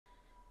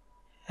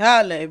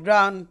Hello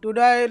everyone,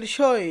 today I will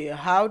show you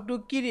how to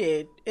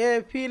create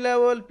a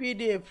fillable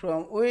PDF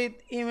form with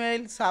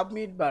email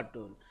submit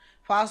button.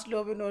 First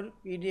open your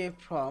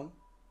PDF form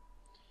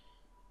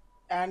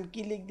and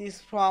click this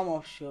form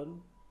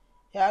option.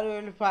 Here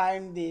you will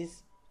find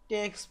this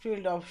text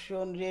field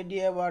option,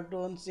 radio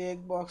button,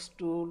 checkbox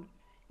tool,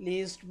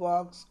 list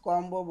box,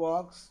 combo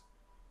box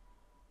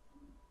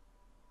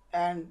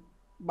and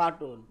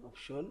button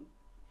option.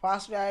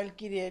 First I will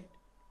create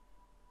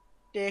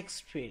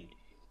text field.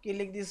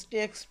 Click this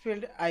text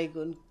field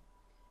icon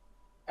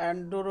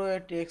and draw a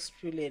text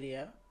fill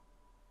area.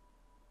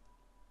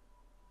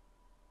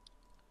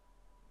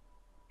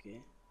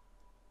 Okay,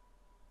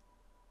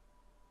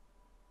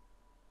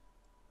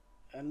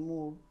 and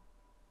move,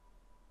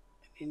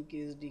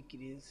 increase,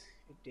 decrease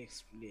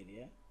text fill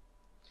area,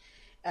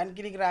 and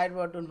click right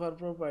button for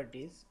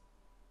properties.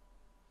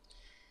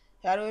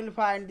 Here we will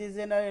find the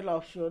general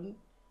option.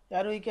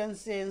 Here we can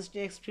change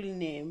text field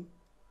name.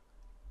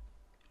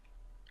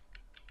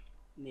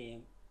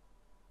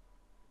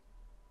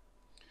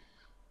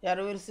 Here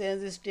we will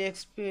change this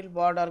text field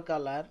border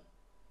color,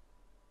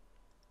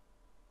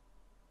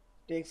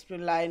 text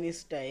field line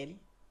style,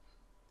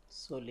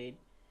 solid,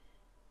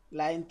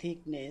 line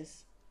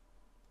thickness,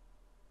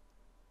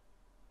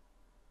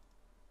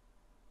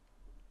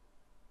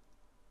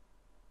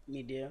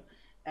 medium,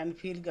 and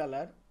fill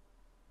color.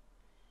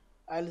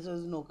 I will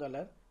choose no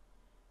color,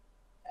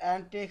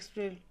 and text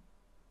field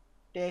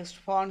text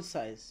font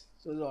size,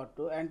 choose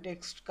auto, and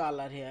text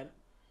color. Here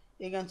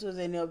you can choose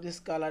any of this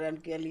color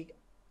and click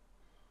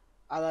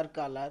other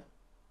color.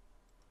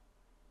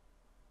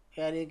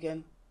 Here you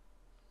can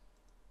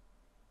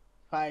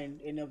find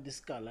any of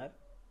this color.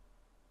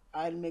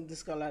 I'll make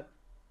this color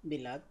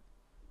black,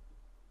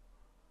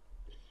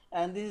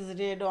 and this is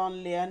red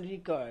only and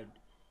required.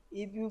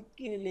 If you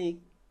click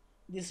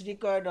this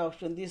required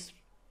option, this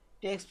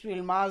text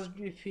field must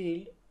be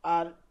filled,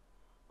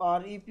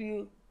 or if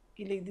you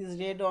click this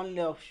red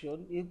only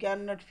option, you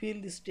cannot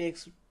fill this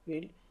text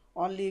field,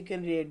 only you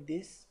can read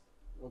this.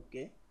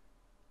 Okay,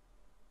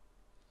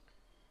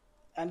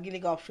 and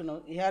click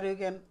option. Here you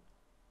can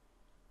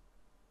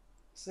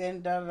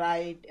center,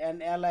 right,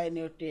 and align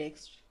your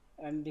text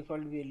and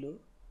default value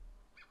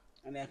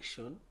and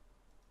action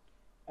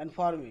and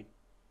format.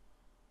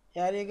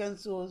 Here you can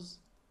choose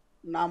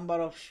number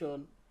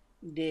option,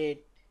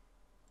 date,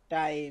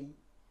 time,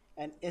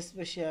 and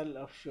special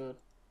option,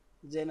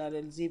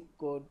 general, zip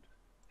code,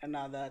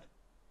 another,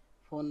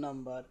 phone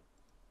number.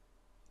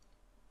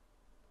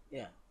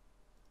 Yeah.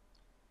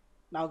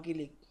 Now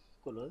click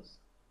close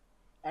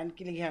and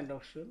click hand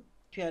option.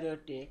 Here your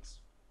text,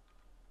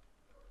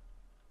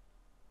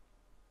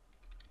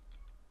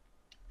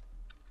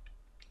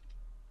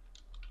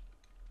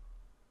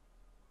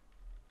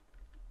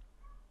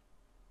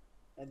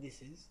 and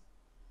this is.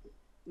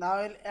 Now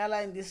I'll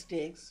align this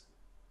text.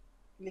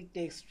 Click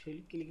text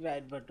field. Click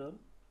right button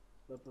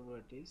for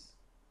properties.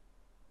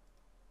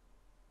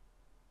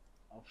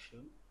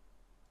 Option,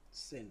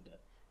 center.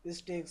 This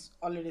text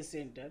already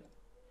center.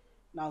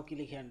 Now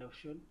click hand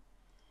option,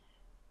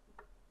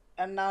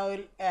 and now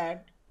we'll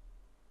add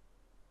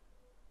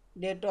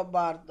date of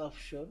birth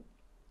option.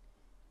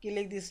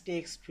 Click this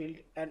text field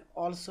and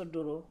also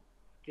draw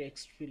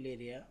text field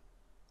area,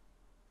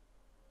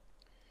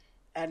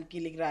 and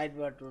click right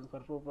button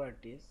for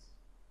properties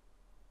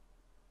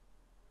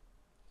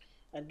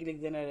and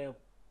click generate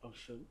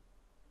option.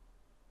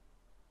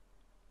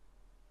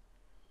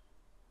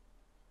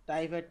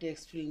 Type a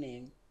text field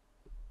name,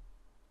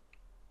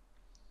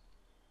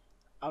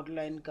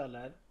 outline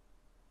color,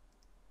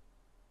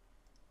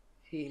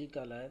 fill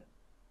color,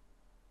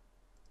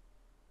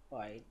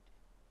 white,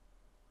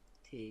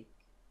 thick,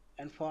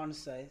 and font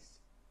size,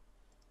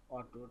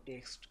 auto,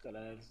 text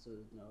color also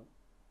now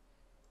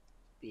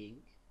pink,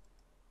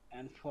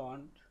 and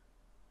font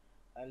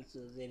also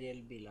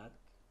Arial black.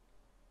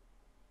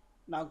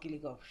 Now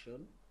click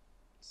option,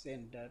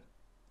 center.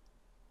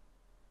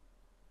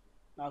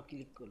 Now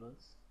click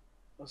close.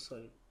 Oh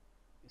sorry,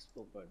 this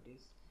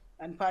properties,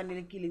 and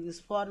finally click this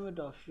format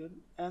option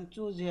and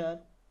choose here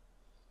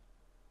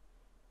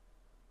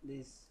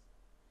this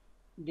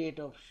date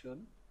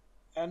option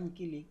and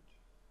click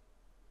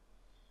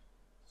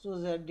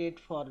choose a date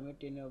format.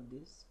 Any of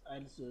this,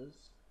 I'll choose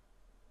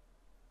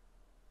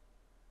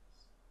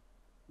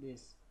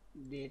this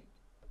date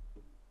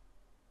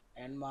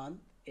and month,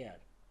 year.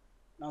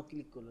 Now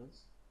click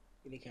close,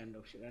 click hand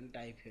option and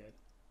type here.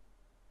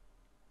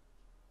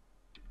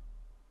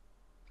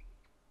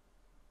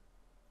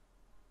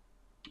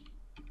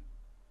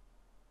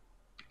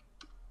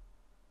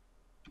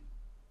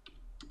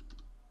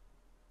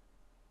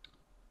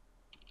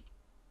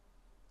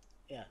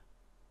 Yeah,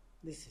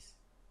 this is.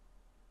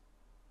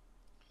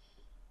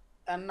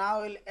 And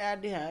now we'll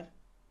add here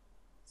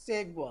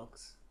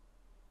checkbox.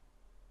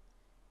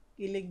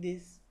 Click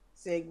this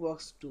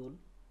checkbox tool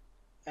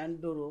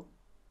and draw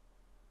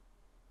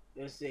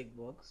your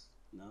checkbox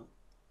now,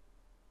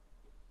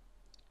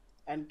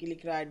 and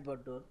click right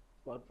button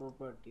for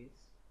properties.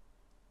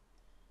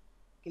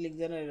 Click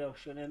generate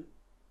option and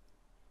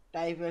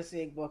Type a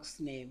checkbox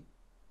name.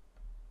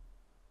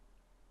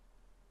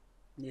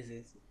 This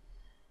is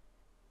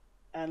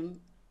and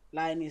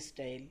line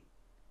style.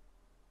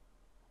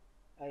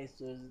 I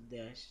choose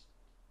dash.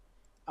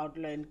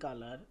 Outline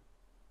color.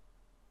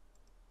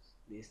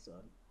 This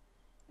one.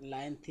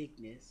 Line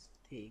thickness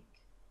thick.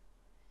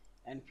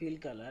 And fill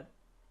color.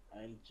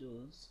 I'll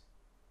choose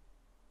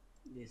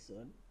this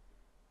one.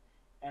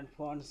 And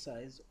font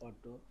size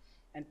auto.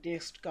 And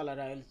text color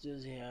I'll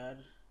choose here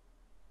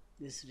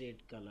this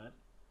red color.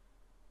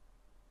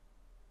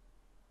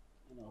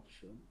 An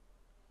option.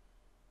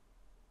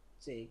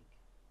 Check.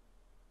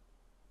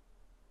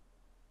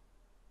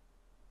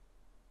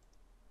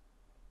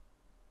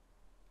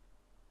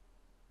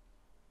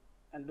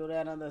 And do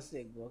another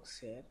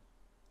checkbox here.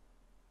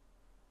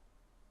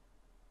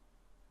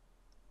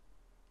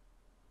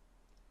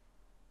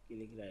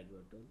 Click right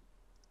button.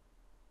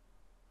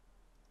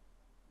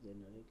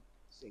 Generate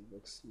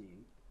checkbox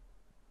name.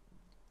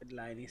 But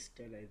line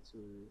style I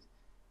choose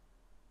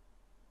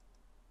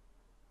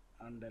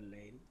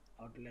underline.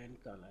 Outline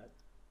color.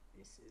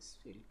 This is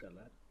fill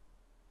color.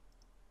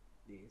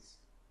 This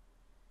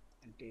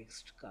and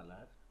text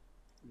color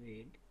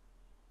red.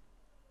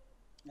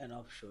 An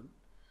option.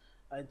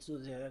 I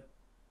choose here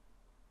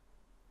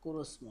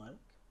cross mark.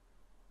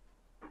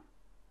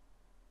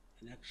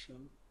 An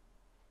action.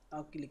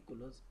 Now click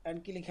close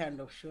and click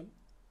hand option.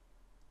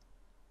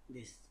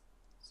 This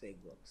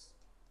checkbox.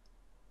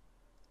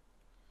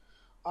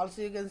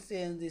 Also you can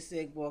change this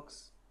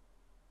checkbox.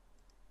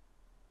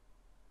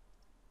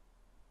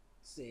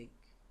 Check.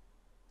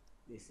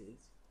 This is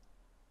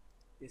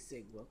this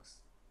checkbox.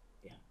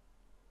 Yeah.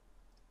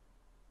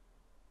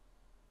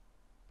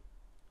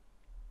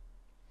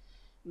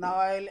 Now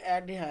I'll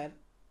add here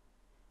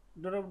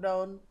drop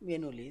down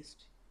menu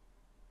list.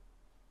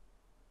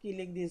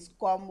 Click this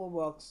combo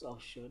box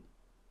option.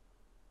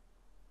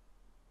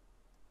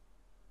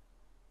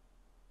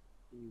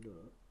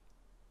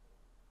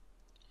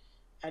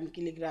 And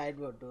click right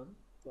button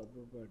for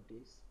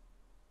properties.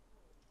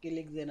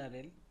 Click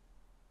general.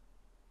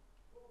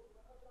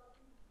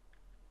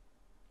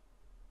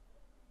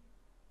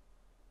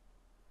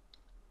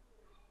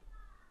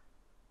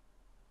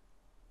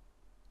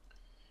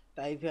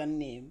 Type your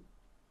name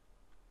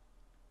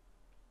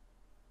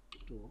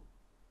to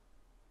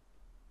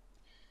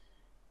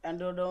and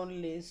drop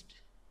down list.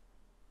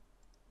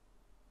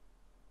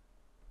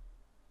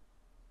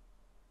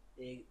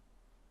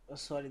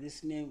 Sorry,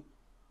 this name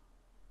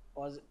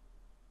was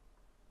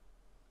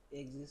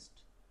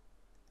exist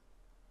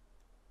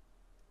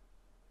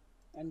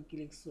and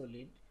click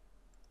solid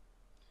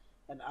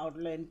and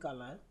outline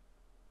color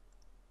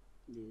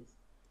this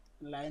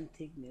line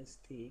thickness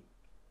thick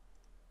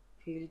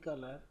fill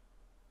color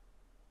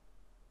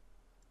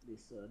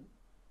this one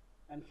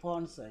and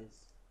font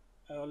size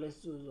I always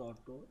choose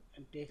auto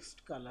and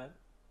text color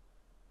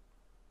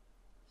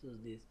choose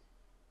this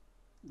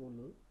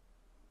blue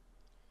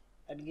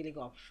and click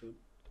option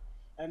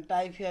and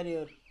type here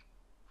your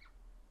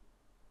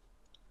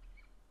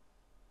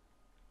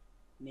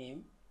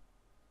name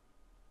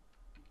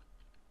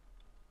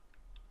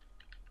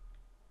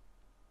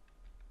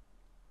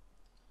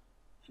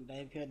and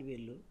type here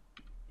value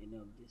any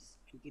of this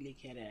and click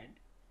here add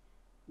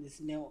this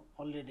name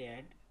already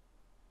add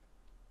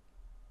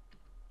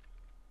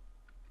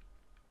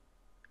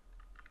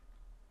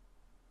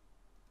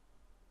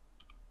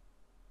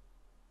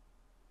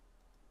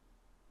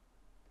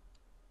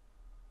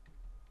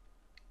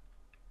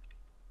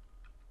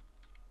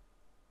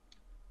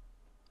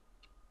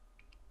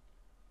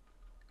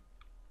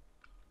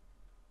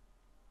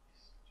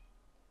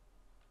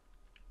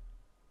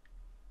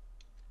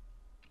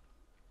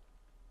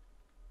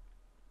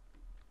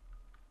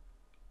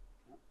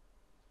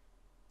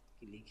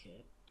click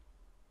here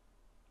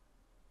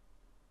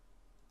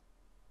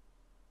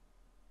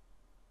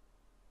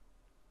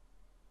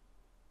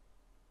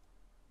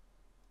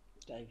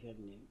type your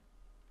name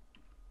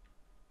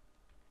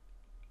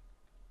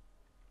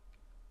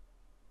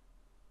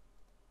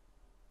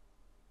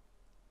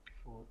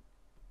for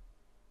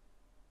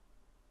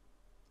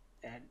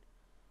add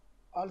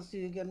also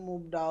you can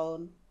move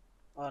down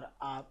or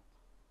up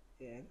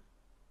here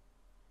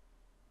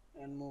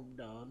and move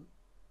down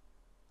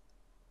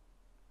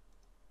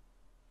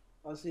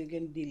also you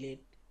can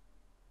delete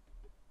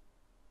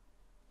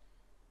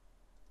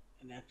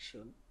an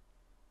action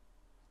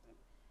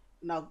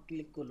now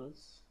click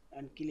close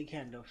and click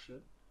hand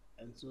option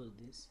and choose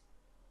this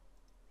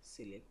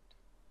select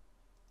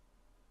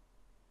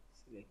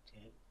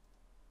here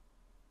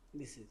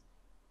this is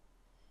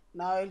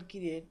now I will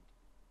create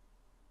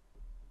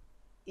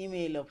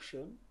email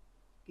option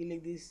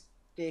click this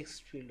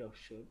text field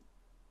option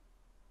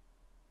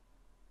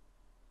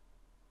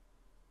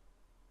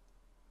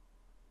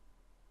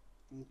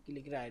and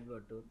click right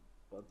button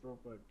for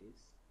properties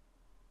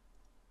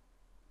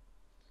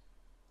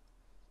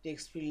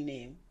text field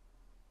name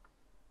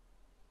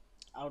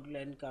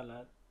outline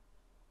color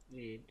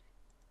red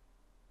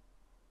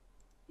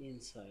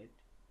inside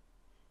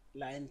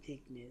line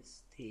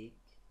thickness thick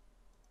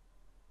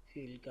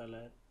fill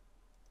color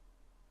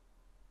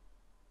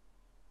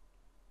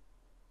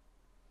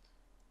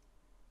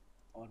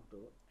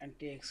auto, and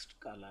text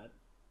color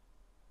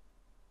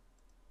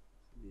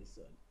this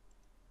one,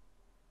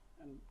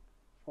 and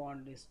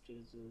font is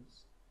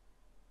choose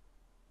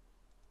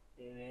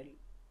Arial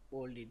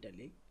bold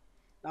italic.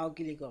 Now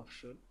click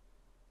option,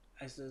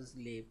 I choose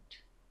left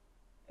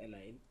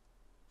align,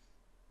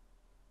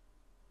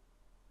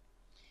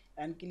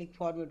 and click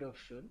format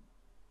option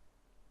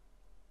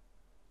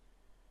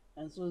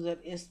and choose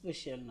a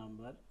special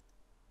number.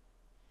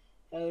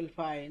 I will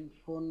find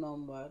phone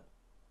number,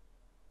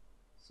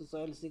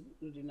 social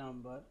security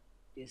number,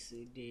 this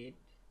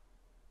date,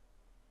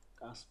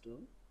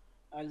 custom.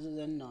 I'll choose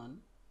a none.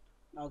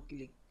 Now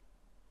click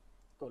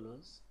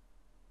close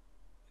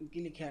and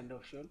click hand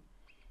option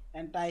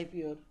and type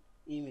your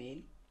email,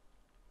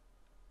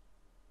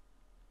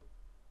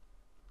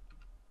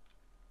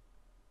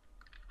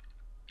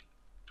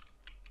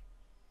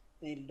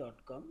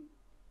 mail.com,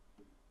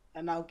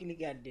 and now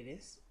click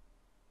address.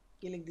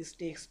 Click this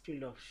text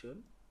field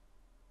option,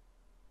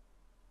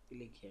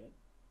 click here,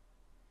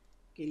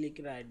 click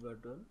right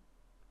button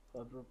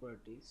for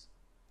properties,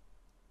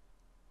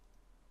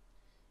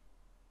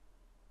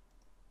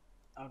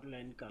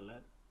 outline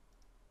color,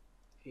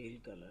 fill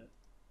color,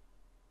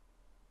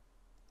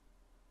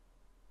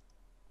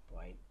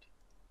 white,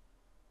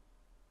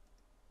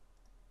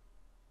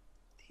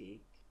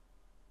 thick,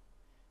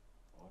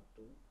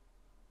 auto,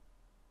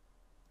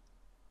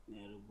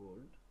 narrow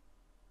bold,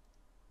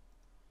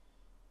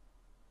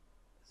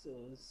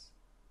 shows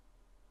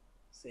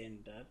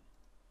center,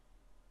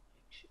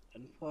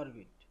 and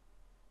format.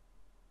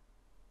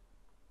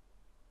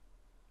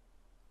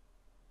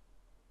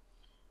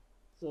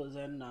 Shows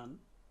and none.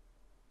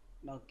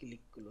 Now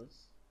click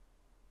close,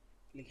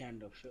 click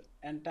hand option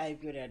and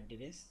type your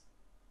address,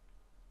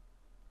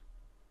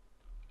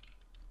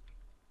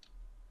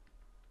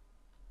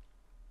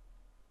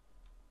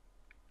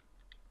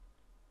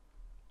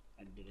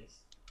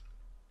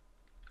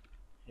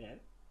 here,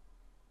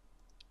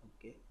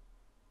 okay.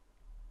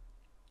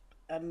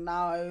 And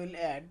now I will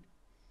add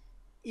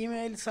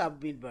email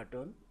submit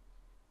button.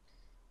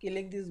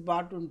 Click this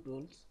button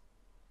tools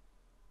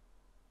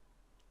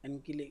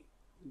and click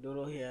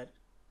draw here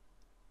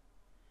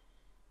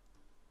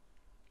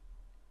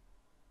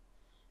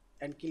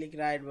and click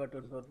right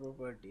button for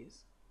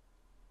properties.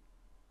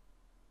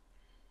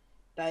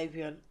 Type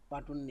your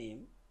button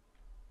name,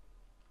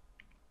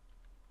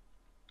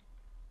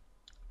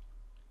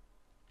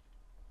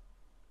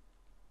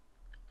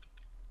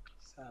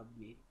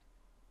 submit,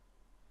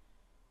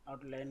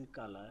 outline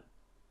color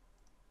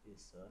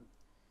this one,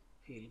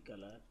 fill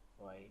color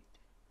white,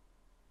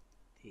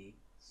 thick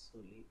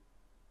solid,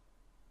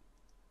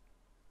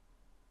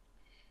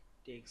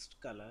 text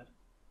color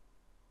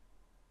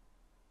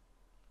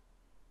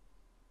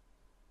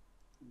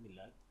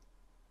black,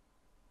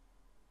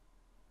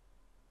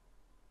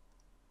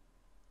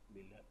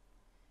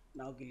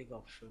 now click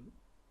option,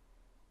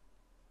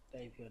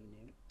 type your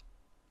name,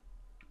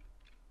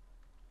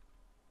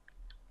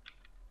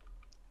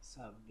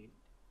 submit.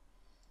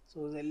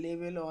 So the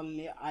label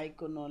only,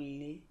 icon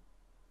only,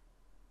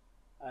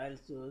 I'll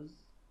choose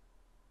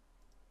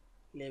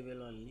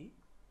label only,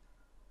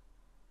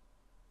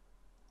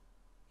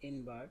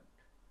 invert,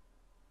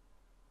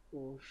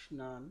 push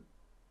none,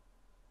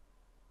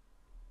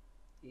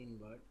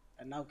 invert,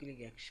 and now click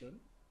action.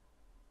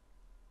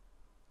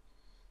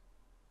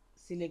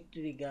 Select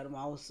trigger,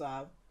 mouse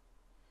up,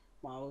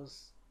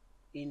 mouse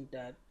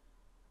enter,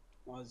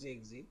 mouse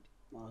exit,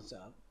 mouse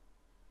up,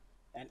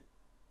 and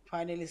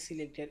finally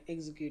selected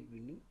execute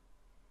menu.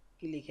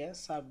 Click here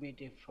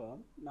submit a form.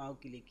 Now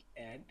click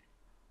add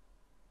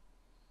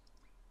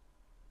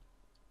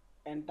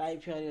and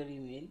type here your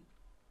email,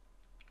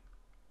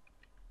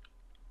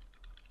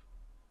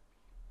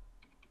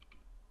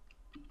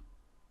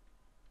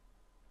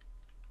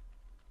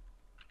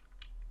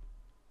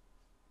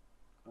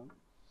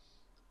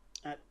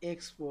 and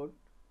export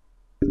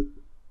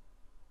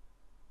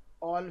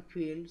all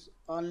fields,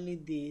 only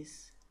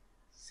this,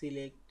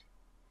 select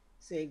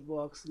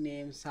checkbox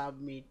name,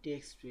 submit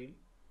text field,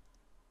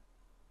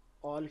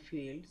 all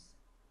fields,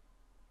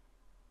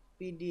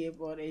 PDF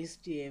or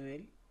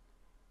HTML,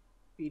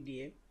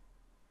 PDF.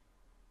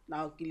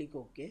 Now click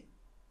OK,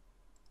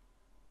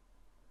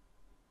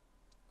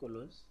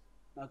 close.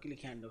 Now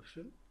click hand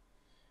option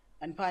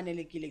and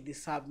finally click the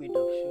submit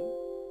option,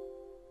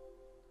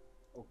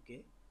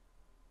 OK.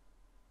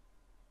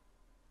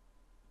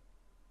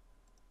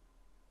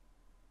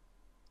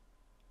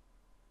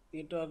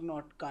 Network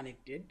not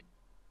connected.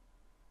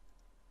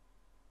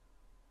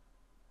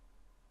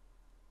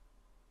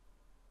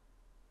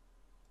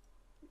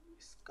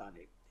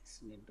 Disconnect this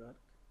network.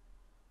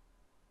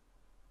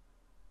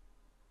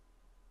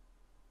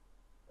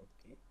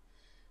 Okay.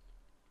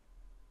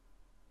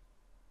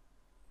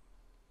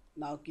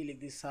 Now click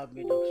the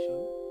submit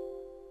option.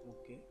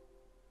 Okay.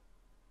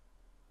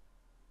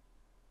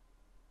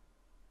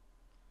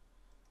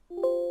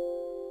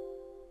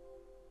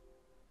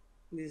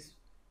 This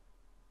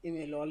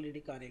email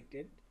already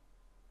connected.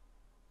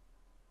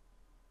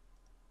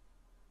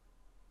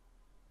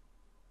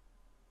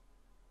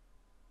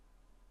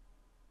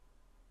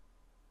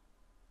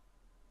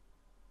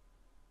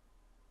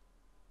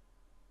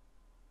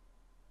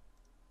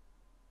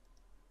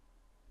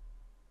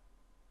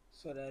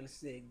 So I'll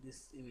check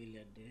this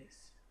email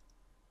address.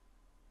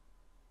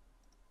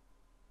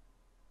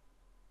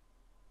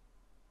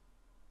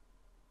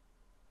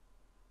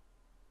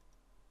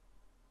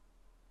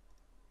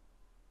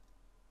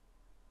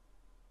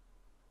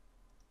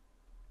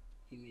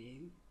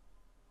 Email.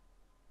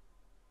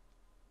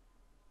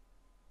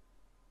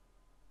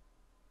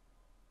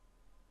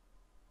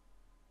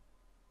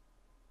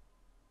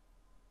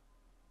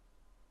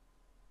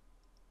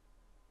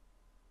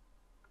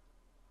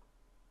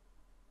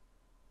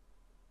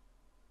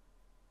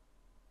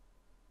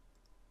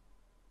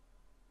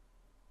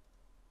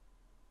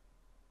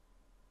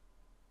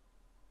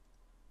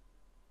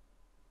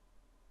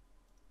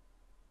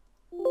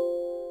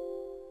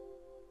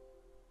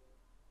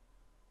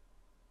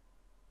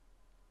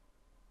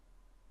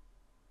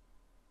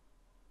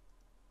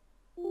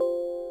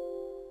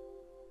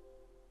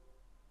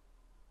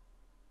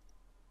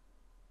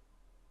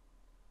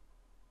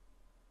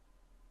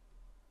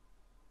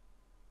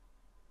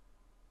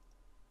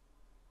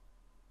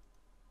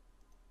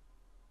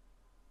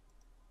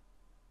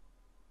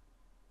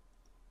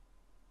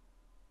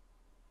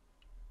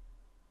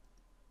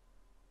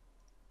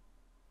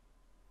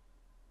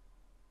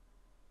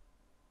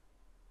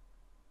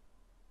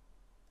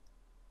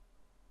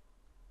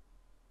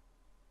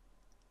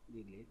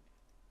 Delete.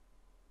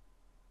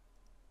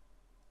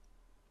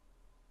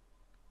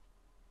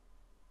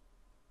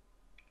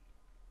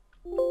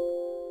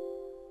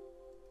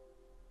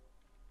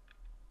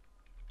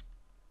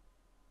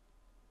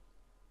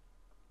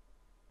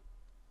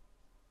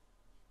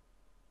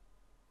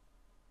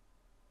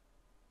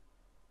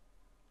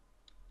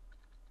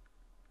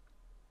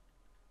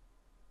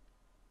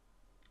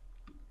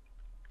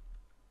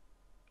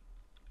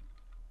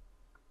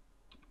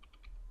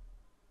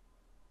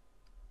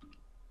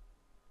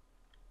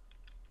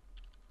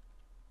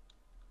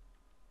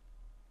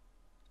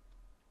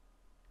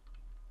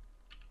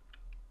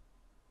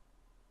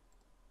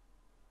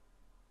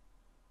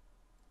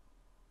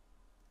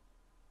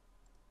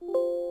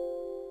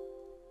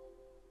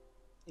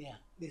 Yeah,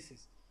 this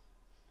is.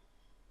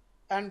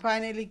 And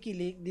finally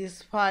click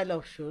this file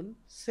option,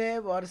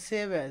 save or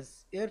save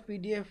as your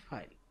PDF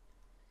file.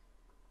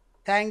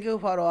 Thank you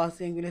for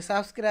watching. Please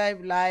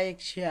subscribe, like,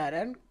 share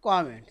and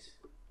comment.